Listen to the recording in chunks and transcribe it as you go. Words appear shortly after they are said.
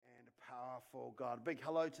for God. Big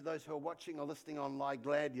hello to those who are watching or listening online.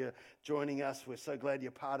 Glad you're joining us. We're so glad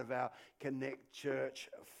you're part of our Connect Church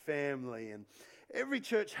family. And every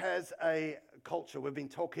church has a culture. We've been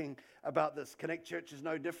talking about this. Connect Church is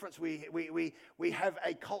no different. We have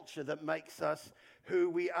a culture that makes us who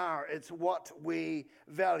we are. It's what we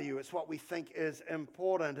value. It's what we think is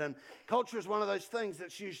important. And culture is one of those things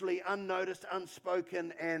that's usually unnoticed,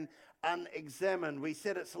 unspoken, and unexamined. We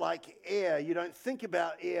said it's like air. You don't think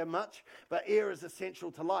about air much, but air is essential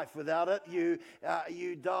to life. Without it, you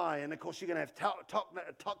die. And of course, you're going to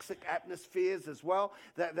have toxic atmospheres as well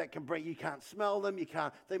that can bring. You can't smell them. You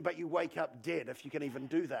can't think, but you wake up dead if you can even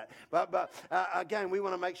do that. But again, we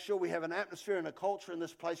want to make sure we have an atmosphere and a culture in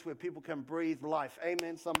this place where people can breathe life.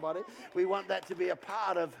 Amen. Somebody. We want that to be a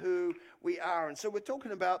part of who we are. And so we're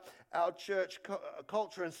talking about our church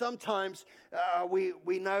culture. And sometimes we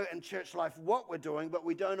know in church life what we're doing, but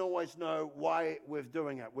we don't always know why we're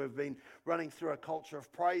doing it. We've been running through a culture of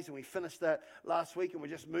praise, and we finished that last week, and we're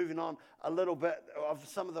just moving on a little bit of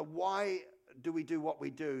some of the why do we do what we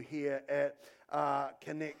do here at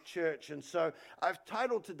Connect Church. And so I've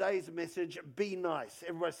titled today's message, Be Nice.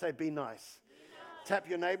 Everybody say, Be Nice. Tap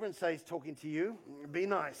your neighbor and say he's talking to you. Be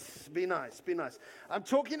nice, be nice, be nice. I'm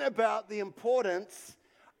talking about the importance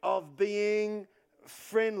of being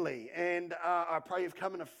friendly, and I pray you've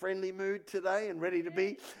come in a friendly mood today and ready to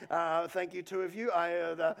be. Thank you, two of you.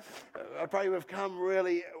 I pray we've come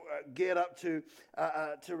really geared up to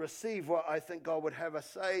receive what I think God would have us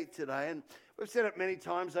say today. And we've said it many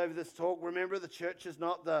times over this talk. Remember, the church is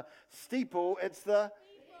not the steeple; it's the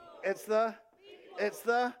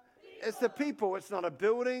people. It's not a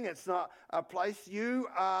building. It's not a place. You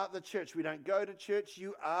are the church. We don't go to church.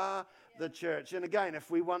 You are the church. And again,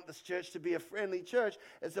 if we want this church to be a friendly church,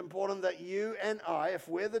 it's important that you and I, if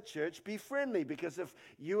we're the church, be friendly. Because if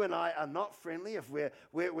you and I are not friendly, if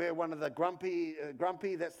we're one of the grumpy,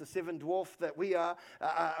 that's the seven dwarf that we are,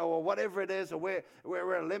 or whatever it is, or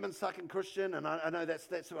we're a lemon-sucking Christian, and I know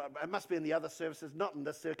that's it must be in the other services, not in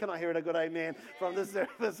this service. Can I hear a good amen from this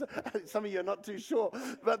service? Some of you are not too sure.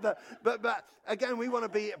 But again, we want to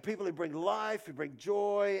be people who bring life, who bring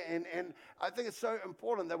joy, and I think it's so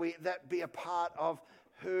important that be a part of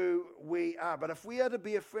who we are. But if we are to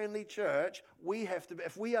be a friendly church, we have to be.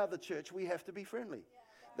 If we are the church, we have to be friendly.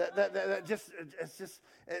 That just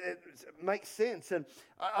makes sense. And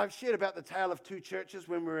I've shared about the tale of two churches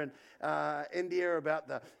when we were in India, about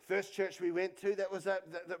the first church we went to. That was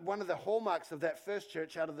one of the hallmarks of that first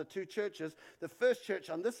church out of the two churches. The first church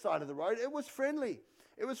on this side of the road, it was friendly.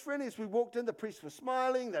 It was friendly. As we walked in, the priests were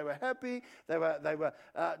smiling. They were happy. They were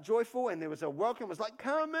joyful, and there was a welcome. It was like,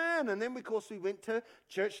 come in. And then, of course, we went to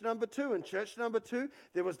church number 2. And church number 2,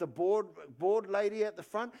 there was the board lady at the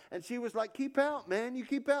front, and she was like, keep out, man. You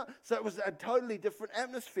keep out. So it was a totally different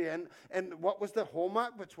atmosphere. And what was the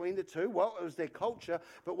hallmark between the two? Well, it was their culture.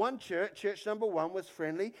 But one church number 1 was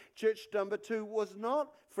friendly. Church number 2 was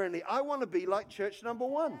not friendly. I want to be like church number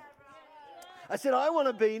 1. I said, I want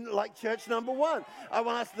to be like church number 1.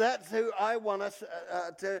 That's who I want us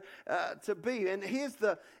to be. And here's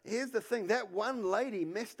the thing. That one lady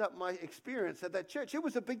messed up my experience at that church. It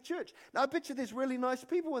was a big church. Now, I bet you there's really nice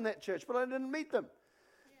people in that church, but I didn't meet them.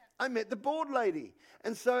 I met the board lady.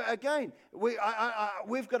 And so, again,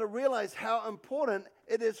 we've got to realize how important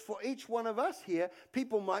it is for each one of us here.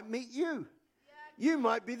 People might meet you. You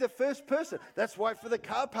might be the first person. That's why for the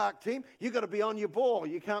car park team, you've got to be on your ball.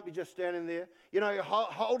 You can't be just standing there. You're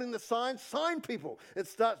holding the sign. Sign people. It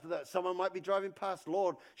starts with that. Someone might be driving past.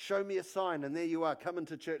 Lord, show me a sign. And there you are, coming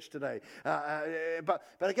to church today. But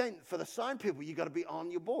again, for the sign people, you've got to be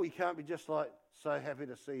on your ball. You can't be just like, so happy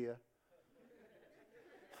to see you.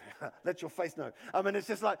 Let your face know. I mean, it's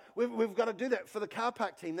just like, we've got to do that. For the car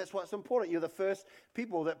park team, that's what's important. You're the first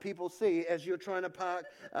people that people see as you're trying to park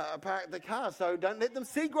the car. So don't let them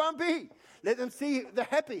see grumpy. Let them see the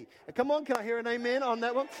happy. Come on, can I hear an amen on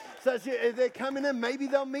that one? So as they're coming in, maybe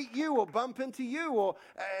they'll meet you or bump into you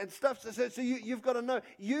and stuff. So you've got to know.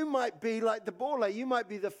 You might be like the baller. You might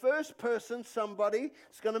be the first person somebody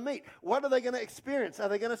is going to meet. What are they going to experience? Are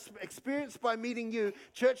they going to experience by meeting you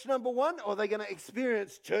church number 1, or are they going to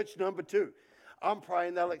experience church number 2? I'm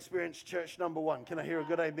praying they'll experience church number 1. Can I hear a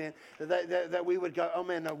good amen? That we would go, oh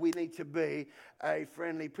man, no, we need to be a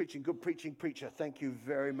friendly good preaching preacher. Thank you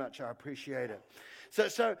very much. I appreciate it.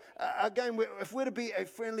 So again, if we're to be a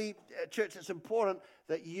friendly church, it's important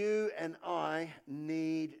that you and I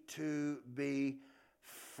need to be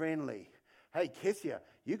friendly. Hey, Kessia,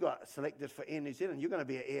 you got selected for Air New Zealand. You're going to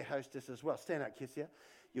be an air hostess as well. Stand up, Kessia.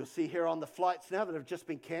 You'll see here on the flights now that have just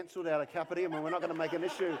been cancelled out of Kapiti, and we're not going to make an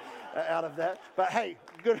issue out of that. But hey,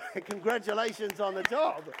 good, congratulations on the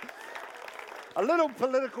job. A little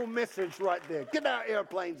political message right there. Get our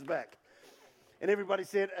airplanes back. And everybody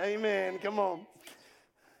said, amen. Come on.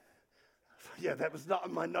 Yeah, that was not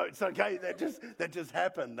in my notes. Okay, that just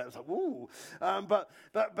happened. That was like, ooh. But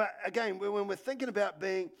again, when we're thinking about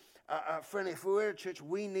being friendly, if we're a church,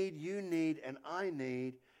 you need, and I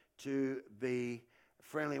need to be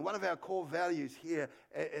friendly. One of our core values here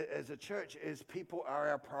as a church is people are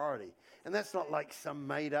our priority. And that's not like some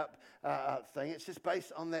made up thing. It's just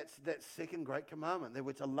based on that second great commandment, that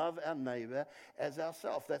we're to love our neighbor as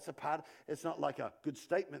ourselves. That's a part, it's not like a good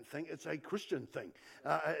statement thing. It's a Christian thing.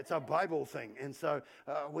 It's a Bible thing. And so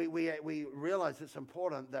we realize it's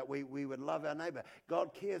important that we would love our neighbor.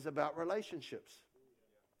 God cares about relationships.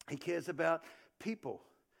 He cares about people.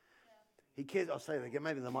 He cares, I'll say that again,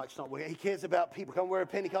 maybe the mic's not working. He cares about people. Come, we're a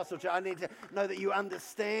Pentecostal church. I need to know that you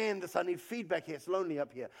understand this. I need feedback here. It's lonely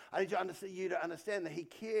up here. I need you to understand that he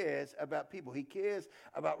cares about people. He cares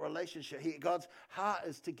about relationship. God's heart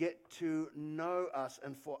is to get to know us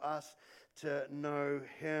and for us to know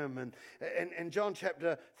him. And in John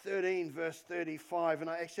chapter 13, verse 35, and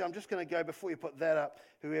I'm just going to go, before you put that up,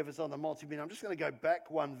 whoever's on the multimedia, I'm just going to go back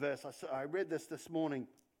one verse. I read this morning.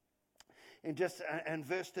 In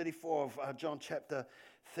verse 34 of John chapter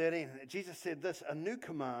 13, Jesus said this, a new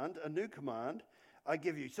command I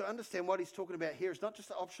give you. So understand what he's talking about here. It's not just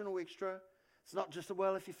an optional extra. It's not just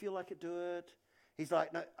if you feel like it, do it. He's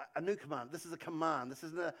like, no, a new command. This is a command. This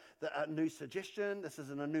isn't a new suggestion. This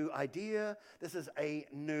isn't a new idea. This is a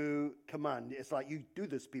new command. It's like, you do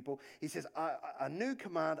this, people. He says, a new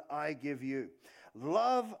command I give you.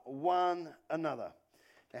 Love one another.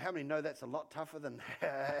 Now, how many know that's a lot tougher than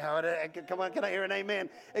how it? Come on, can I hear an amen?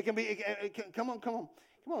 It can be. Come on.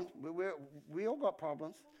 We all got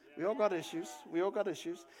problems. We all got issues.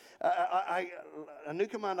 A new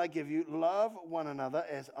command I give you: love one another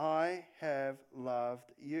as I have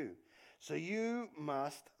loved you. So you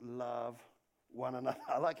must love one another.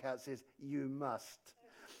 I like how it says you must.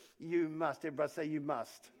 You must. Everybody say you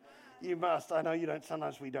must. You must. I know you don't.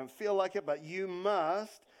 Sometimes we don't feel like it, but you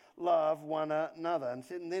must love one another.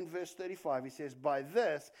 And then verse 35, he says, by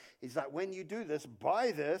this, he's like, when you do this,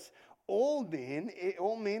 by this, all men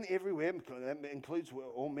everywhere, includes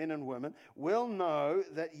all men and women, will know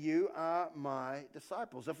that you are my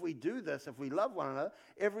disciples. If we do this, if we love one another,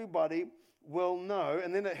 everybody will know.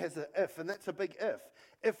 And then it has an if, and that's a big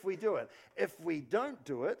if we do it. If we don't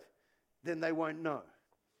do it, then they won't know.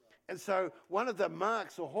 And so one of the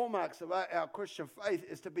marks or hallmarks of our Christian faith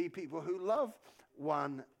is to be people who love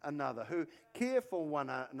one another, who care for one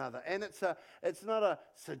another. And it's not a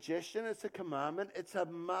suggestion, it's a commandment, it's a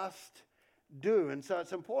must do. And so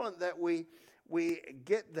it's important that we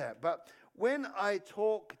get that. But when I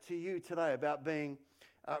talk to you today about being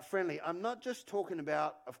friendly, I'm not just talking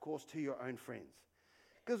about, of course, to your own friends,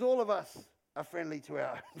 because all of us are friendly to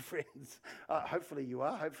our own friends. Hopefully you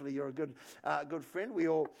are. Hopefully you're a good friend. We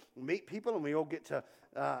all meet people and we all get to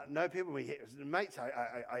know people. Mates,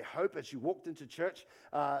 I hope as you walked into church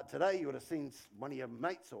today, you would have seen one of your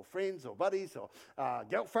mates or friends or buddies or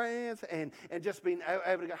girlfriends and just been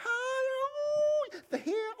able to go, hi, the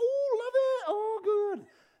hair, love it, good.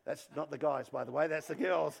 That's not the guys, by the way, that's the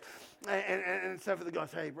girls. And so for the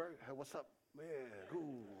guys, hey, bro, what's up? Yeah,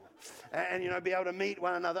 cool. And be able to meet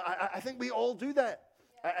one another. I think we all do that.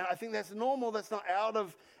 Yeah. I think that's normal. That's not out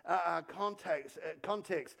of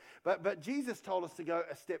context. But Jesus told us to go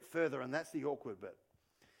a step further, and that's the awkward bit.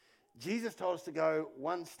 Jesus told us to go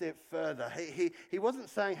one step further. He wasn't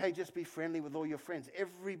saying, hey, just be friendly with all your friends.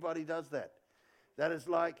 Everybody does that. That is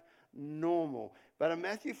like normal. But in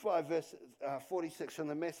Matthew 5, verse 46 from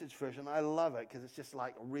the Message version, I love it because it's just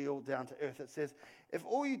like real down to earth. It says, if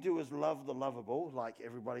all you do is love the lovable, like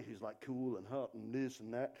everybody who's like cool and hot and this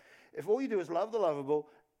and that, if all you do is love the lovable,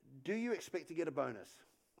 do you expect to get a bonus?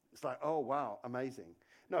 It's like, oh, wow, amazing.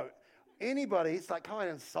 No, anybody, it's like kind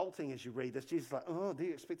of insulting as you read this. Jesus is like, oh, do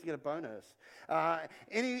you expect to get a bonus?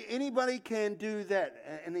 Anybody can do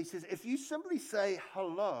that. And he says, if you simply say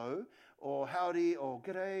hello or howdy or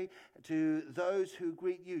g'day to those who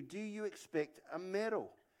greet you, do you expect a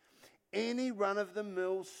medal? Any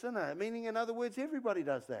run-of-the-mill sinner, meaning in other words, everybody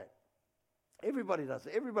does that. Everybody does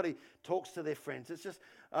it. Everybody talks to their friends. It's just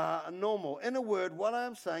normal. In a word, what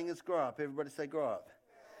I'm saying is grow up. Everybody say grow up.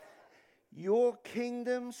 Your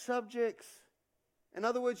kingdom subjects. In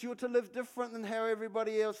other words, you're to live different than how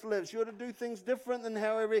everybody else lives. You're to do things different than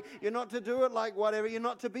how you're not to do it like whatever. You're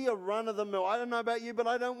not to be a run-of-the-mill. I don't know about you, but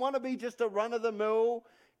I don't want to be just a run-of-the-mill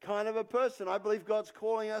kind of a person. I believe God's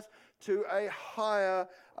calling us to a higher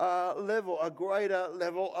level, a greater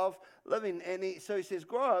level of living. And so he says,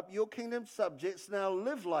 grow up, your kingdom subjects, now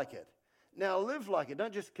live like it. Now live like it.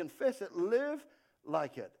 Don't just confess it. Live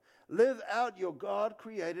like it. Live out your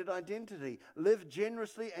God-created identity. Live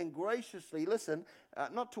generously and graciously. Listen,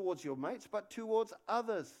 not towards your mates, but towards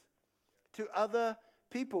others, to other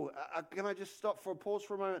people. Can I just stop for a pause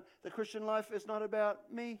for a moment? The Christian life is not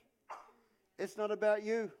about me. It's not about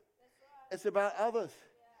you. It's about others.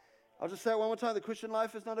 I'll just say it one more time. The Christian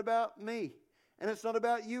life is not about me. And it's not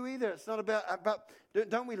about you either. It's not about,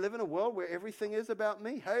 don't we live in a world where everything is about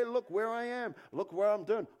me? Hey, look where I am. Look where I'm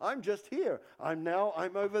doing. I'm just here. I'm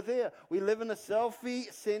over there. We live in a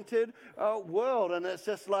selfie-centered world. And it's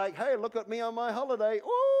just like, hey, look at me on my holiday.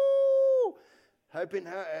 Ooh! Hoping,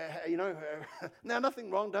 now nothing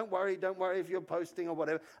wrong. Don't worry if you're posting or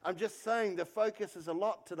whatever. I'm just saying the focus is a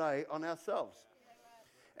lot today on ourselves.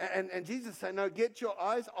 And Jesus said, no, get your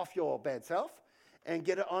eyes off your bad self and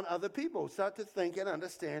get it on other people. Start to think and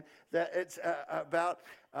understand that it's about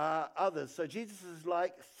others. So Jesus is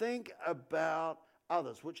like, think about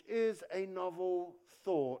others, which is a novel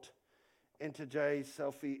thought in today's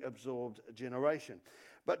selfie-absorbed generation.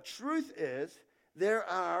 But truth is, there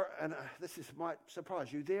are, and might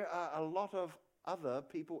surprise you, there are a lot of other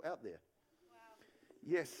people out there. Wow.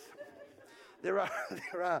 Yes. There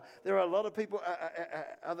are a lot of people,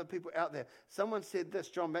 other people out there. Someone said this,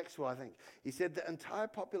 John Maxwell, I think. He said the entire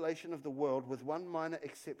population of the world, with one minor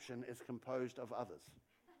exception, is composed of others.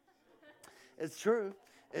 It's true.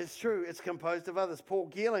 It's true. It's composed of others.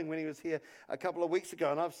 Paul Geerling, when he was here a couple of weeks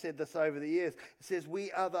ago, and I've said this over the years, he says,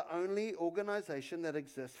 we are the only organization that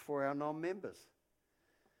exists for our non-members.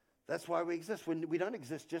 That's why we exist. We don't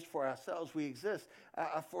exist just for ourselves. We exist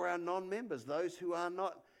for our non-members, those who are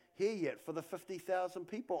not here yet, for the 50,000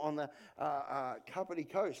 people on the Kapiti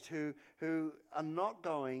Coast who are not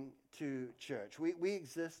going to church. We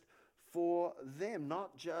exist for them,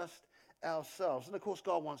 not just ourselves. And of course,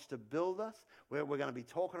 God wants to build us. We're going to be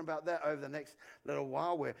talking about that over the next little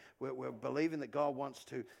while. We're believing that God wants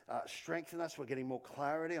to strengthen us. We're getting more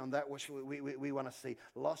clarity on that, which we want to see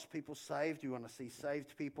lost people saved. We want to see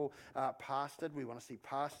saved people pastored. We want to see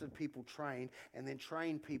pastored people trained, and then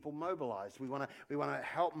trained people mobilized. We want to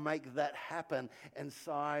help make that happen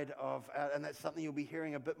inside of, and that's something you'll be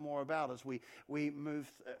hearing a bit more about as we move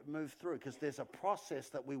through, because there's a process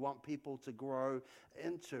that we want people to grow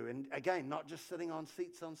into. And again, not just sitting on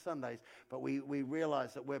seats on Sundays, but we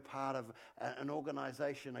realize that we're part of an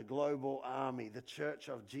organization, a global army, the Church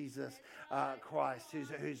of Jesus Christ,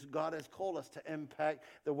 whose God has called us to impact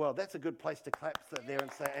the world. That's a good place to clap there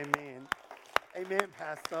and say amen. Amen,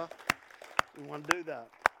 Pastor. We want to do that.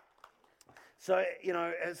 So,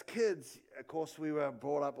 as kids, of course, we were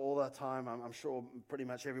brought up all the time. I'm sure pretty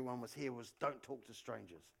much everyone was here, was don't talk to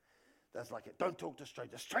strangers. That's like it. Don't talk to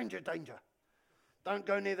strangers. Stranger danger. Don't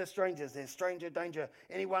go near the strangers. There's stranger danger.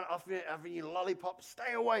 Anyone offering you lollipops,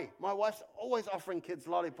 stay away. My wife's always offering kids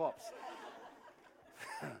lollipops.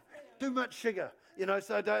 Too much sugar,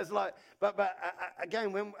 so it's like, but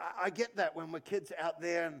again, when I get that when we're kids out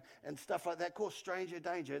there and stuff like that, of course, stranger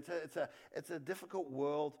danger. It's a difficult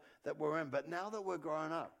world that we're in. But now that we're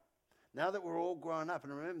growing up, now that we're all grown up,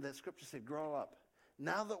 and remember that scripture said grow up.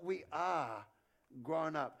 Now that we are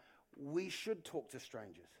grown up, we should talk to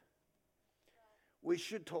strangers. We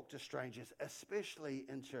should talk to strangers, especially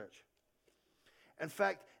in church. In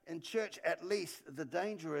fact, in church, at least, the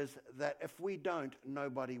danger is that if we don't,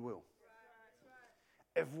 nobody will.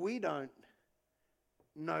 If we don't,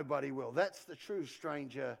 nobody will. That's the true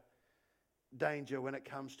stranger danger when it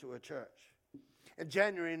comes to a church. In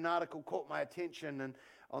January, an article caught my attention and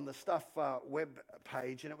on the Stuff web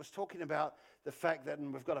page, and it was talking about the fact that,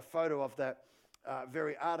 and we've got a photo of that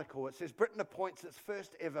very article. It says Britain appoints its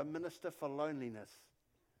first ever minister for loneliness.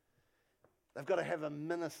 They've got to have a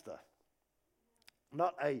minister,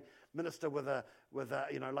 not a minister with a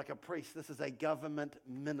like a priest. This is a government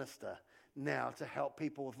minister now to help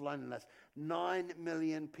people with loneliness. 9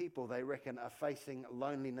 million people, they reckon, are facing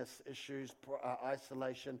loneliness issues,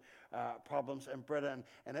 isolation problems in Britain.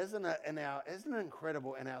 And isn't it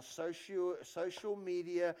incredible in our social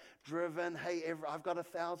media driven, hey, I've got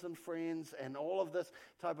 1,000 friends and all of this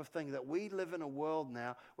type of thing, that we live in a world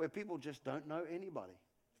now where people just don't know anybody,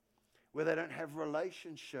 where they don't have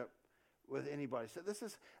relationship with anybody. So this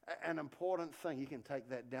is an important thing. You can take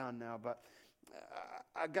that down now, but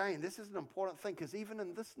again, this is an important thing, because even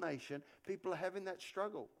in this nation, people are having that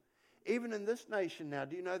struggle. Even in this nation now,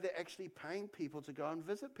 do you know they're actually paying people to go and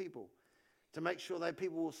visit people, to make sure that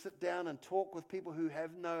people will sit down and talk with people who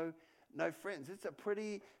have no friends. It's a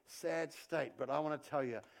pretty sad state, but I want to tell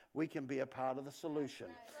you, we can be a part of the solution.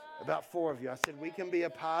 About 4 of you, I said we can be a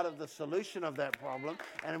part of the solution of that problem,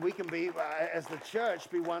 and we can be, as the church,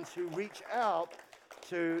 be ones who reach out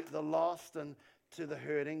to the lost and to the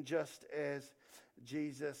hurting, just as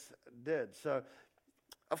Jesus did. So,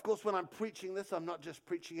 of course, when I'm preaching this, I'm not just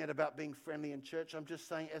preaching it about being friendly in church. I'm just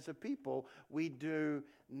saying as a people, we do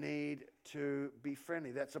need to be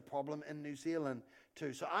friendly. That's a problem in New Zealand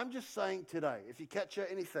too. So I'm just saying today, if you catch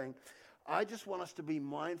anything, I just want us to be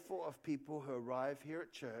mindful of people who arrive here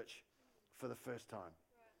at church for the first time,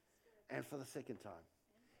 and for the second time,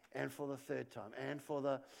 and for the third time, and for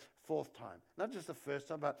the fourth time. Not just the first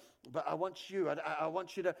time, but I want you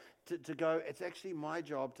to go, it's actually my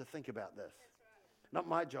job to think about this. Not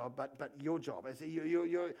my job, but your job.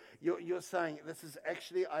 You're saying this is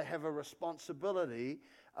actually, I have a responsibility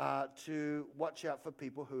to watch out for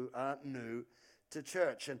people who are new to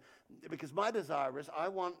church. And because my desire is I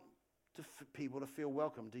want people to feel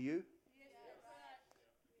welcome. Do you?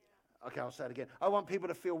 Okay, I'll say it again. I want people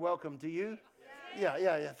to feel welcome. Do you?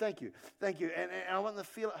 Yeah. Thank you. And I want them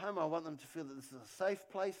to feel at home. I want them to feel that this is a safe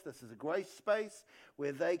place. This is a grace space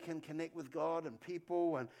where they can connect with God and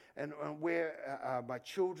people, and where my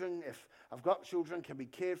children, if I've got children, can be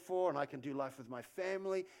cared for, and I can do life with my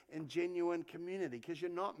family in genuine community. Because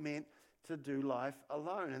you're not meant to do life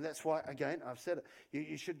alone, and that's why, again, I've said it.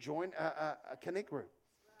 You should join a connect group.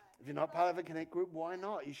 If you're not part of a connect group, why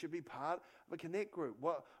not? You should be part of a connect group.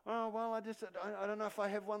 I don't know if I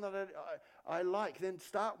have one that I like. Then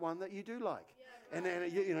start one that you do like. And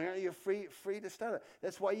then you're free to start it.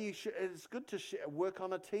 That's why it's good to work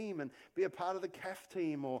on a team and be a part of the CAF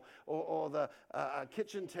team or the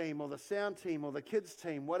kitchen team or the sound team or the kids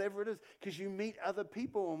team, whatever it is, because you meet other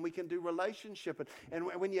people and we can do relationship. And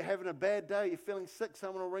when you're having a bad day, you're feeling sick,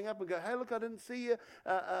 someone will ring up and go, "Hey, look, I didn't see you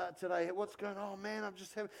today. What's going on?" "Oh man, I'm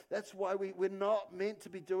just having." That's why we're not meant to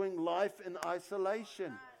be doing life in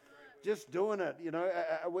isolation. Just doing it,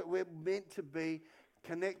 we're meant to be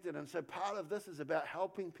connected. And so part of this is about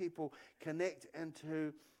helping people connect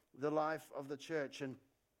into the life of the church. And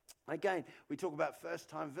again, we talk about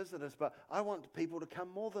first-time visitors, but I want people to come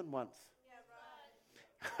more than once.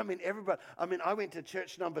 Everybody. I went to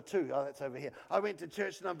church number 2. Oh, that's over here. I went to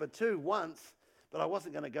church number 2 once, but I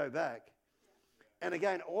wasn't going to go back. And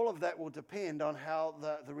again, all of that will depend on how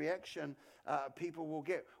the reaction people will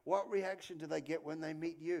get. What reaction do they get when they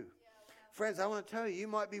meet you? Friends, I want to tell you, you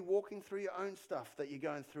might be walking through your own stuff that you're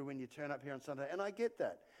going through when you turn up here on Sunday. And I get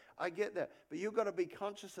that. But you've got to be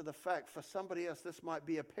conscious of the fact, for somebody else, this might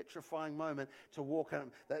be a petrifying moment to walk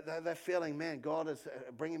in. They're feeling, man, God is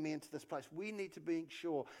bringing me into this place. We need to be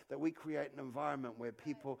sure that we create an environment where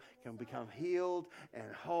people can become healed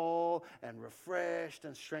and whole and refreshed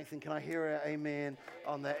and strengthened. Can I hear an amen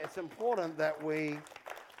on that? It's important that we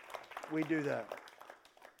do that.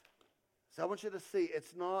 So I want you to see,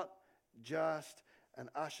 it's not just an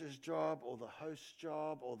usher's job or the host's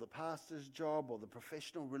job or the pastor's job or the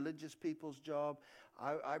professional religious people's job.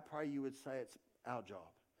 I pray you would say it's our job.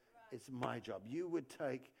 Right. It's my job. You would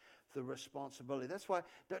take the responsibility. That's why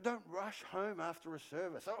don't rush home after a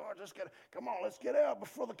service. Come on, let's get out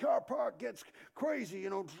before the car park gets crazy.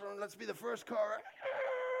 Let's be the first car out.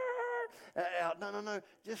 No.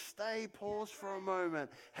 Just stay, pause for a moment.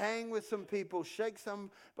 Hang with some people. Shake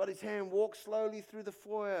somebody's hand. Walk slowly through the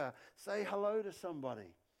foyer. Say hello to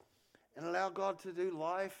somebody. And allow God to do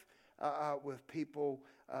life with people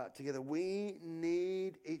together. We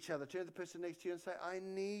need each other. Turn to the person next to you and say, "I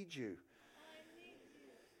need you."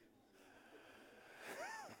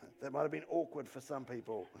 That might have been awkward for some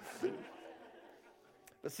people.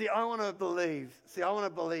 But I want to believe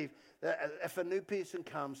that if a new person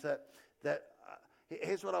comes, that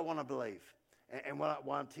here's what I want to believe, and what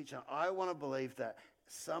I'm teaching. I want to believe that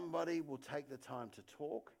somebody will take the time to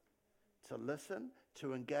talk, to listen,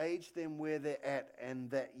 to engage them where they're at,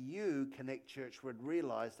 and that you, Connect Church, would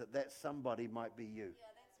realize that somebody might be you. Yeah,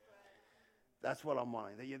 that's great. That's what I'm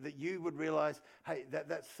wanting. That you would realize, hey,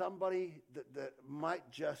 that's somebody that might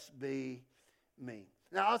just be me.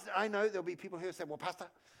 Now, I know there'll be people here who say, "Well,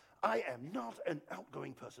 Pastor, I am not an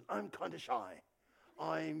outgoing person. I'm kind of shy.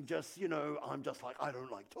 I'm just like, I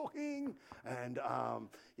don't like talking, and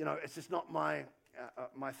it's just not my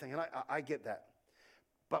thing." And I get that.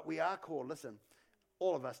 But we are called, listen,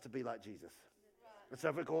 all of us to be like Jesus. Right. And so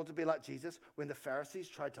if we're called to be like Jesus, when the Pharisees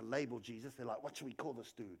tried to label Jesus, they're like, "What should we call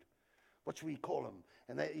this dude? What should we call him?"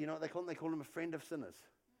 And they call him a friend of sinners.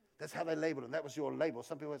 That's how they labeled him. That was your label.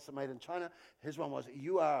 Some people had made in China. His one was,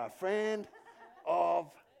 "You are a friend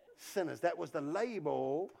of sinners." That was the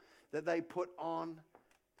label that they put on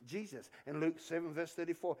Jesus. In Luke 7, verse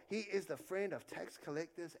 34, he is the friend of tax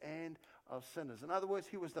collectors and of sinners. In other words,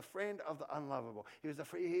 he was the friend of the unlovable.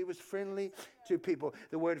 He was friendly to people.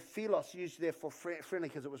 The word philos, used there for friendly,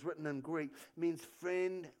 because it was written in Greek, means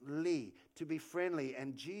friendly, to be friendly.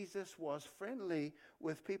 And Jesus was friendly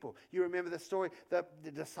with people. You remember the story? The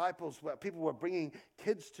disciples, people were bringing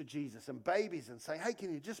kids to Jesus and babies and saying, hey,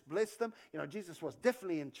 can you just bless them? You know, Jesus was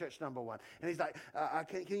definitely in church number one. And he's like,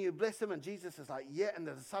 can you bless them? And Jesus is like, yeah. And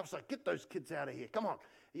the disciples are like, get those kids out of here. Come on.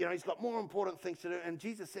 You know, he's got more important things to do. And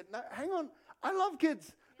Jesus said, no, hang on. I love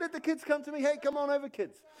kids. Let the kids come to me. Hey, come on over,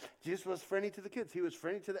 kids. Jesus was friendly to the kids. He was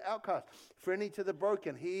friendly to the outcast, friendly to the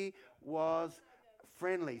broken. He was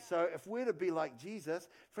friendly. So if we're to be like Jesus,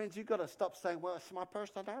 friends, you've got to stop saying, well, it's my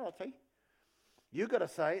personality. You've got to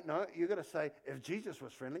say, no, you've got to say, if Jesus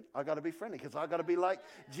was friendly, I've got to be friendly because I've got to be like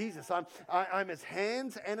Jesus. I'm his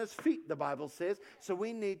hands and his feet, the Bible says. So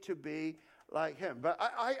we need to be like him. But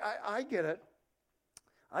I get it.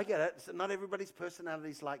 I get it. So not everybody's personality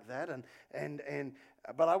is like that,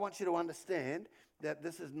 but I want you to understand that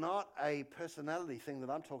this is not a personality thing that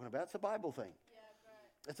I'm talking about. It's a Bible thing. Yeah,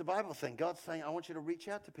 right. It's a Bible thing. God's saying, I want you to reach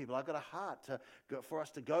out to people. I've got a heart for us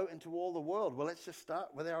to go into all the world. Well, let's just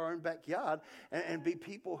start with our own backyard and be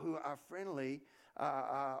people who are friendly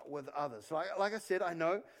with others. So, like I said, I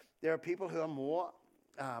know there are people who are more.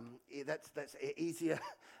 That's easier.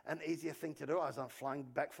 An easier thing to do. I was flying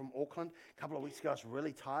back from Auckland a couple of weeks ago. I was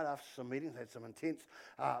really tired after some meetings. I had some intense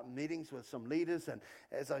meetings with some leaders. And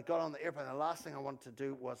as I got on the airplane, the last thing I wanted to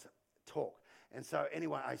do was talk. And so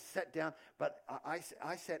anyway, I sat down, but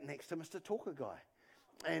I sat next to Mr. Talker Guy.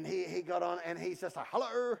 And he got on, and he's just like,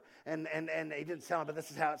 hello, and he didn't sound, but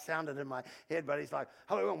this is how it sounded in my head, but he's like,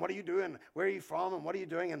 hello, and what are you doing? Where are you from, and what are you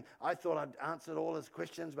doing? And I thought I'd answered all his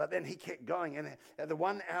questions, but then he kept going, and at the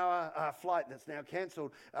 1 hour flight that's now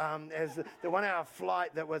cancelled, as the 1 hour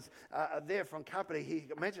flight that was there from Kapiti,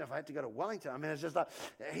 imagine if I had to go to Wellington. I mean, it's just like,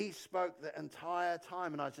 he spoke the entire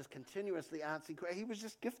time, and I was just continuously answering. He was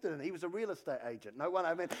just gifted, and he was a real estate agent. No one,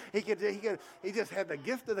 I mean, he just had the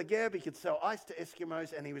gift of the gab. He could sell ice to Eskimos.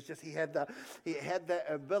 And he had that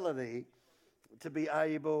ability to be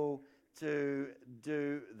able to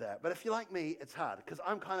do that. But if you're like me, it's hard because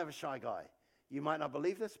I'm kind of a shy guy. You might not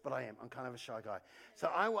believe this, but I am. I'm kind of a shy guy. So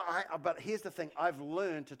but here's the thing. I've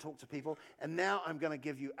learned to talk to people, and now I'm going to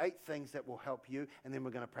give you 8 things that will help you, and then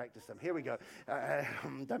we're going to practice them. Here we go.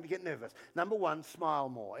 Don't get nervous. Number 1, smile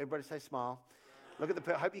more. Everybody say smile. Look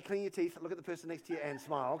at hope you clean your teeth. Look at the person next to you and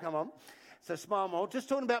smile. Come on. So smile more. Just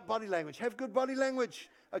talking about body language. Have good body language.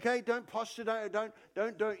 Okay? Don't posture.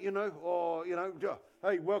 Don't, you know, or, you know,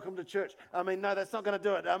 hey, welcome to church. I mean, no, that's not going to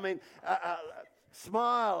do it. I mean,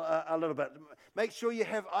 smile a little bit. Make sure you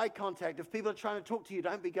have eye contact. If people are trying to talk to you,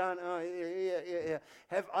 don't be going, oh, yeah.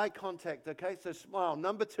 Have eye contact, okay? So smile.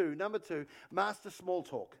 Number two, master small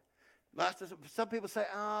talk. Some people say,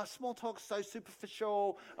 small talk's so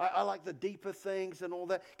superficial. I like the deeper things and all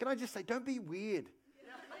that. Can I just say, don't be weird.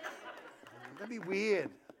 Don't be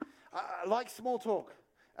weird. I like small talk.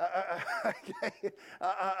 Okay.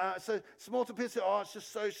 So small talk, people say, it's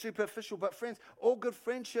just so superficial. But friends, all good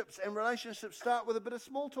friendships and relationships start with a bit of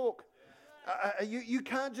small talk. You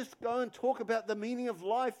can't just go and talk about the meaning of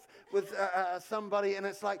life with somebody, and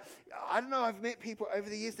it's like, I don't know, I've met people over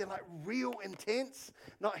the years, they're like real intense,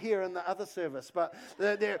 not here in the other service, but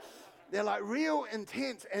they're like real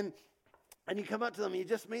intense, and you come up to them, and you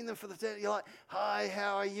just meet them for the day, you're like, hi,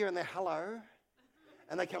 how are you? And they're, hello.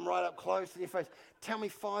 And they come right up close in your face. Tell me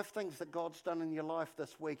 5 things that God's done in your life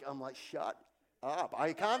this week. I'm like, shut up.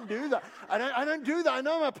 I can't do that. I don't do that. I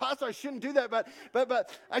know I'm a pastor. I shouldn't do that,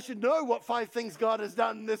 but I should know what 5 things God has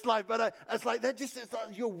done in this life. But it's like that. It's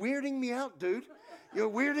like, you're weirding me out, dude. You're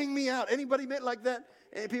weirding me out. Anybody met like that?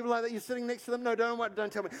 People like that? You're sitting next to them. No,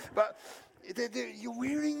 don't tell me. But you're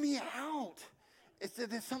weirding me out.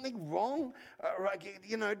 There's something wrong. Right?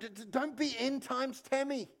 You know, don't be end times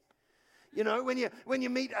Tammy. You know, when you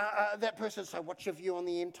meet that person, so what's your view on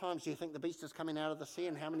the end times? Do you think the beast is coming out of the sea,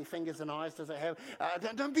 and how many fingers and eyes does it have?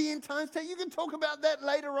 Don't be end times. You can talk about that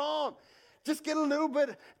later on. Just get a little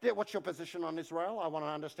bit. What's your position on Israel? I want to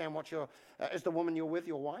understand is the woman you're with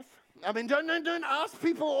your wife? I mean, don't ask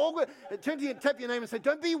people awkward. Turn to you, tap your name and say,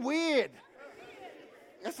 don't be weird.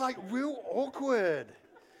 It's like real awkward.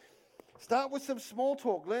 Start with some small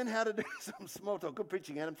talk. Learn how to do some small talk. Good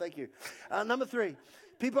preaching, Adam. Thank you. Number 3.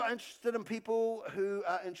 People are interested in people who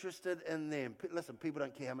are interested in them. Listen, people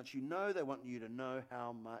don't care how much you know. They want you to know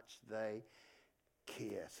how much they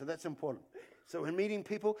care. So that's important. So when meeting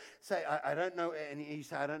people, say, I don't know, and you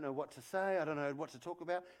say, I don't know what to say. I don't know what to talk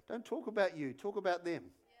about. Don't talk about you. Talk about them.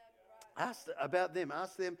 Yeah, right. Ask about them.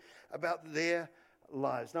 Ask them about their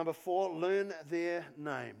lives. Number 4, learn their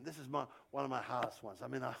name. This is one of my hardest ones. I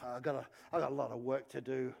mean, I got a lot of work to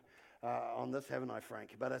do on this, haven't I,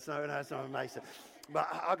 Frank? But it's not amazing. But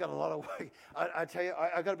I got a lot of work. I tell you,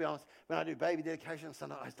 I got to be honest. When I do baby dedication,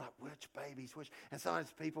 sometimes I was like, which babies, which? And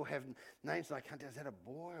sometimes people have names and I can't tell. Is that a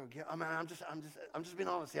boy or a girl? I mean, I'm just being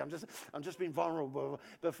honest here. I'm just being vulnerable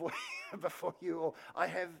before you all. I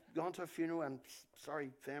have gone to a funeral, and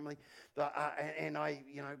sorry, family, but and I,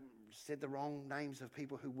 said the wrong names of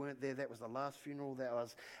people who weren't there. That was the last funeral that I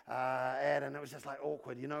was at, and it was just like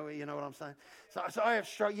awkward. You know what I'm saying? So I have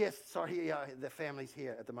struggled. Yes, sorry, the family's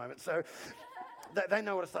here at the moment. So they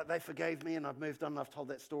know what it's like. They forgave me, and I've moved on. And I've told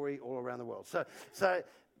that story all around the world.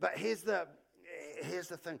 But here's the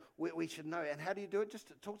thing. We should know. And how do you do it?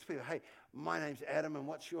 Just talk to people. Hey, my name's Adam, and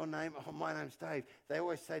what's your name? Oh, my name's Dave. They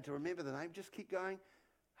always say to remember the name. Just keep going.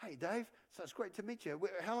 Hey, Dave, so it's great to meet you.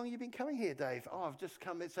 How long have you been coming here, Dave? Oh, I've just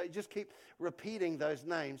come in. So just keep repeating those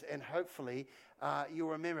names, and hopefully you'll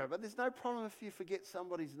remember it. But there's no problem if you forget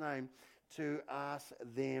somebody's name to ask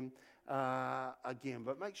them again.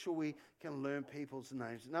 But make sure we can learn people's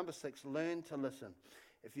names. Number 6, learn to listen.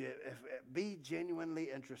 Be genuinely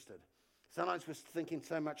interested. Sometimes we're thinking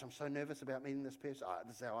so much, I'm so nervous about meeting this person.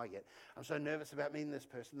 This is how I get. I'm so nervous about meeting this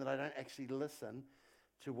person that I don't actually listen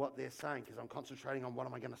to what they're saying, because I'm concentrating on what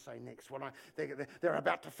am I going to say next. They're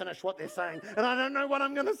about to finish what they're saying, and I don't know what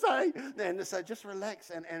I'm going to say. And so just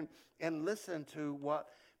relax and listen to what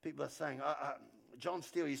people are saying. John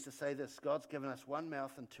Steele used to say this: God's given us one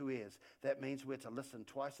mouth and 2 ears. That means we're to listen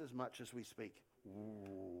twice as much as we speak.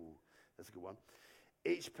 Ooh, that's a good one.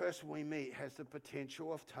 Each person we meet has the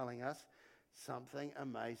potential of telling us something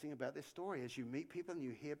amazing about their story. As you meet people and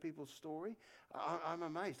you hear people's story, I'm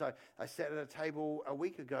amazed. I sat at a table a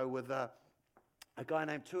week ago with a guy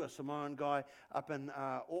named Tua, a Samoan guy up in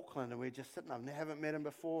Auckland, and we were just sitting. I haven't met him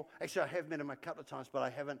before. Actually, I have met him a couple of times, but I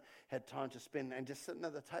haven't had time to spend. And just sitting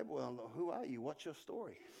at the table, and I'm like, who are you? What's your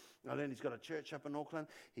story? I learned he's got a church up in Auckland.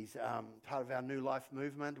 He's part of our New Life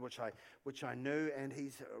movement, which I knew, and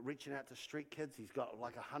he's reaching out to street kids. He's got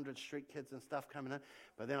like 100 street kids and stuff coming in.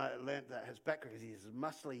 But then I learned that his background, because he's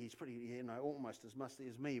muscly, he's pretty, almost as muscly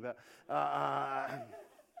as me. But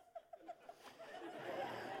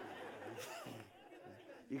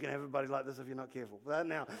you can have a buddy like this if you're not careful. But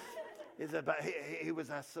now, he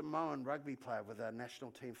was a Samoan rugby player with a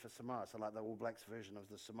national team for Samoa, so like the All Blacks version of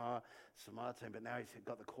the Samoa team. But now he's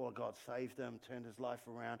got the call of God, saved him, turned his life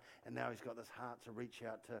around, and now he's got this heart to reach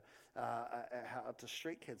out to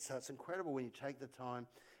street kids. So it's incredible when you take the time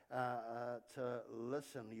to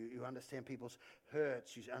listen. You understand people's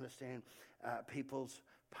hurts, you understand people's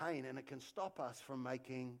pain, and it can stop us from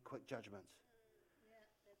making quick judgments.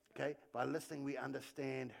 Okay, by listening, we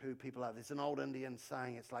understand who people are. There's an old Indian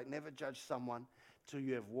saying, it's like never judge someone till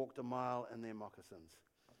you have walked a mile in their moccasins.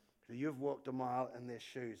 So you've walked a mile in their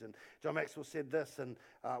shoes. And John Maxwell said this in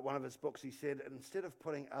one of his books. He said, instead of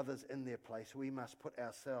putting others in their place, we must put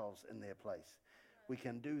ourselves in their place. We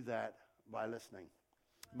can do that by listening.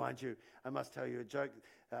 Mind you, I must tell you a joke.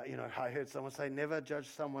 I heard someone say, never judge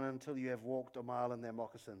someone until you have walked a mile in their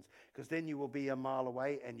moccasins, because then you will be a mile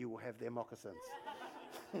away and you will have their moccasins.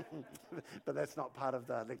 But that's not part of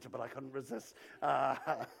the lecture, but I couldn't resist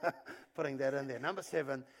putting that in there. Number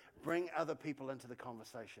 7, bring other people into the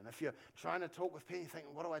conversation. If you're trying to talk with people, you think,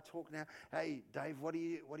 what do I talk now? Hey, Dave, what do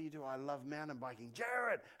you do? I love mountain biking.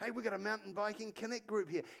 Jared, hey, we got a mountain biking connect group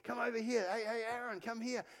here. Come over here. Hey, Aaron, come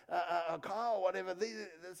here. Kyle, whatever.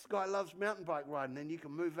 This guy loves mountain bike riding. And you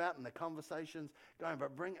can move out and the conversation's going.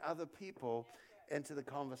 But bring other people into the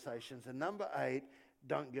conversations. And number 8,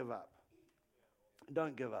 don't give up.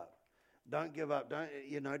 Don't give up. Don't give up. Don't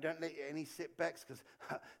let any setbacks, because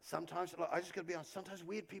sometimes, I just got to be honest, sometimes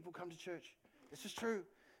weird people come to church. This is true.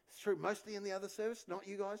 It's true, mostly in the other service, not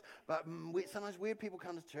you guys, but sometimes weird people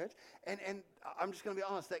come to church, and I'm just going to be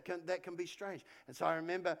honest, that can be strange. And so I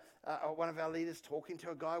remember one of our leaders talking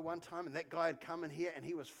to a guy one time, and that guy had come in here, and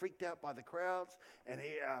he was freaked out by the crowds, and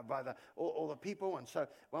by all the people, and so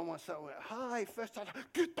one went, hi, first time,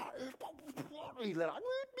 get that, he let out,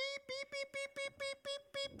 beep, beep, beep, beep, beep,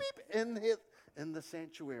 beep, beep, beep, in the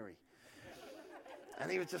sanctuary.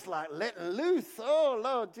 And he was just like letting loose, oh,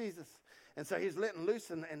 Lord Jesus. And so he was letting loose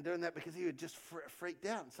and doing that because he was just freaked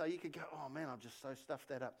out. And so you could go, oh, man, I've just so stuffed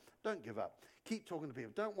that up. Don't give up. Keep talking to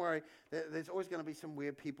people. Don't worry. There's always going to be some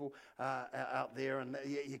weird people out there, and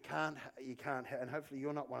you can't, and hopefully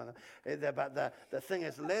you're not one of them. But the thing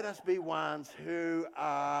is, let us be ones who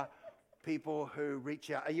are people who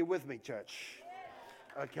reach out. Are you with me, church?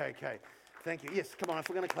 Okay. Thank you. Yes, come on. If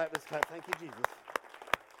we're going to clap, let's clap. Thank you, Jesus.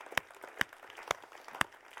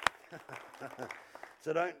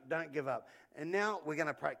 So don't give up. And now we're going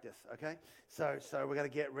to practice, okay? So we're going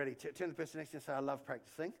to get ready. Turn to the person next to you and say, I love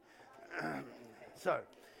practicing. So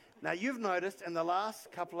now you've noticed in the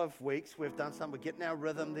last couple of weeks we're getting our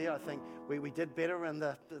rhythm there. I think we did better in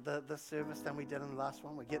the service than we did in the last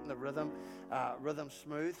one. We're getting the rhythm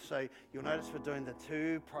smooth. So you'll notice we're doing the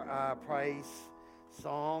two praise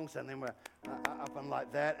songs, and then we're up and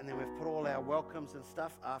like that, and then we've put all our welcomes and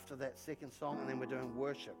stuff after that second song, and then we're doing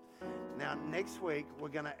worship. Now next week we're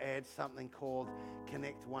going to add something called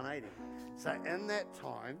Connect 180. So in that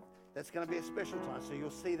time, that's going to be a special time. So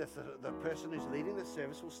you'll see this, the person who's leading the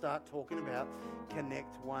service will start talking about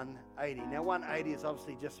Connect 180. Now 180 is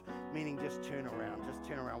obviously just meaning just turn around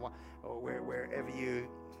wherever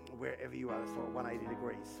you are. That's what 180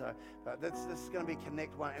 degrees. So but this is going to be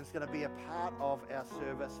Connect 1, and it's going to be a part of our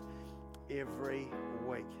service every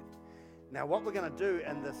week. Now what we're going to do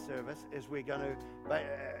in this service is we're going to,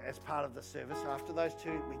 as part of the service, after those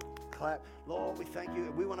two, we clap. Lord, we thank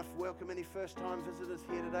you. We want to welcome any first-time visitors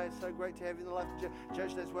here today. It's so great to have you in the Life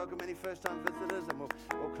Church. Let's welcome any first-time visitors, and we'll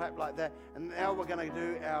clap like that. And now we're going to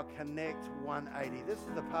do our Connect 180. This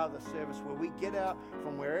is the part of the service where we get out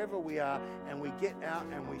from wherever we are, and we get out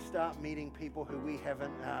and we start meeting people who we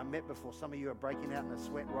haven't met before. Some of you are breaking out in a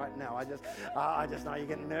sweat right now. I just know you're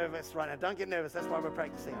getting nervous right now. Don't get nervous. That's why we're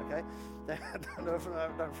practicing, okay?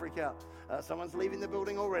 Don't freak out. Someone's leaving the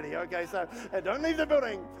building already. Okay, so don't leave the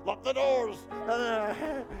building. Lock the doors.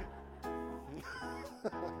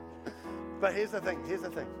 But here's the thing.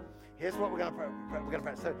 Here's what we're going to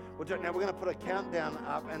practice. So we're going to put a countdown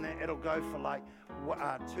up, and then it'll go for like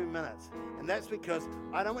 2 minutes. And that's because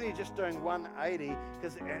I don't want you just doing 180,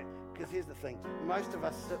 because here's the thing. Most of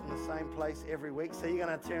us sit in the same place every week, so you're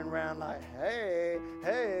going to turn around like, hey,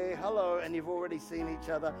 hello, and you've already seen each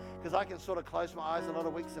other. Because I can sort of close my eyes a lot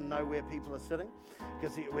of weeks and know where people are sitting,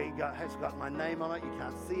 because it's got my name on it. You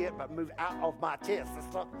can't see it, but move out of my chair.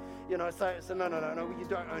 So no, you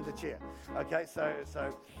don't own the chair. Okay, so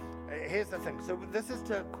here's the thing. So this is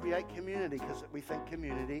to create community, because we think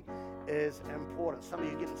community is important. Some of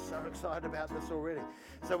you are getting so excited about this already.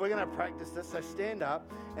 So we're going to practice this. So stand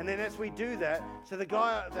up, and then as we do that, so the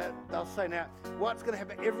guy that they'll say now, what's going to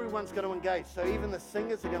happen? Everyone's going to engage. So even the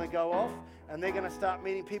singers are going to go off, and they're going to start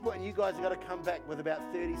meeting people, and you guys are going to come back with about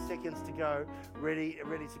 30 seconds to go, ready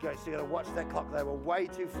to go. So you got to watch that clock. They were way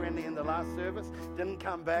too friendly in the last service. Didn't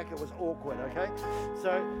come back. It was awkward. Okay.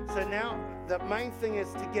 So now the main thing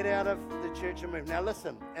is to get out of the church and move. Now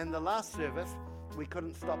listen, in the last service, we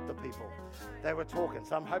couldn't stop the people. They were talking.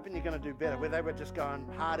 So I'm hoping you're going to do better, where they were just going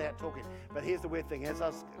hard out talking. But here's the weird thing. As I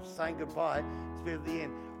was saying goodbye, to at the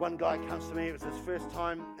end, one guy comes to me. It was his first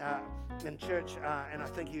time in church, and I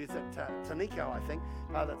think he was at Taniko,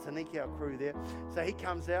 part of the Taniko crew there. So he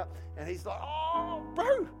comes out, and he's like, oh,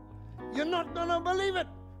 bro, you're not going to believe it.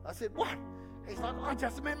 I said, what? He's like, I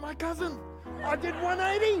just met my cousin. I did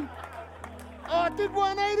 180. I did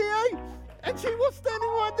 180, eh? And she was standing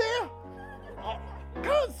right there.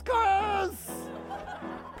 Cuz!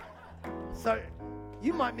 So,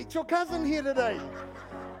 you might meet your cousin here today.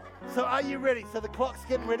 So, are you ready? So, the clock's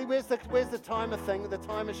getting ready. Where's the timer thing? The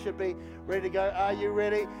timer should be ready to go. Are you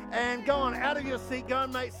ready? And go on, out of your seat. Go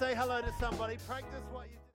on, mate. Say hello to somebody. Practice what you